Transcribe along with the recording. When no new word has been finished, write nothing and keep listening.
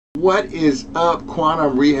What is up,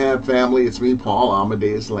 Quantum Rehab family? It's me, Paul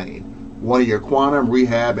Amadeus Lane, one of your Quantum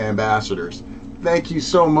Rehab ambassadors. Thank you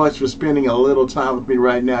so much for spending a little time with me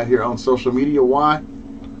right now here on social media. Why?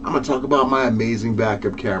 I'm going to talk about my amazing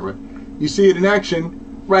backup camera. You see it in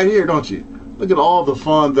action right here, don't you? Look at all the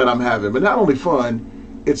fun that I'm having. But not only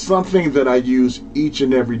fun, it's something that I use each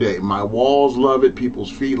and every day. My walls love it.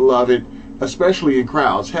 People's feet love it, especially in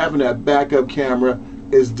crowds. Having that backup camera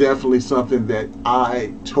is definitely something that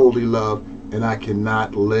I totally love and I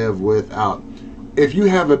cannot live without. If you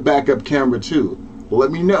have a backup camera too,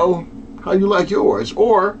 let me know how you like yours.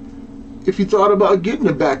 Or if you thought about getting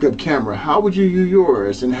a backup camera, how would you use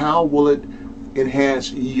yours and how will it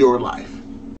enhance your life?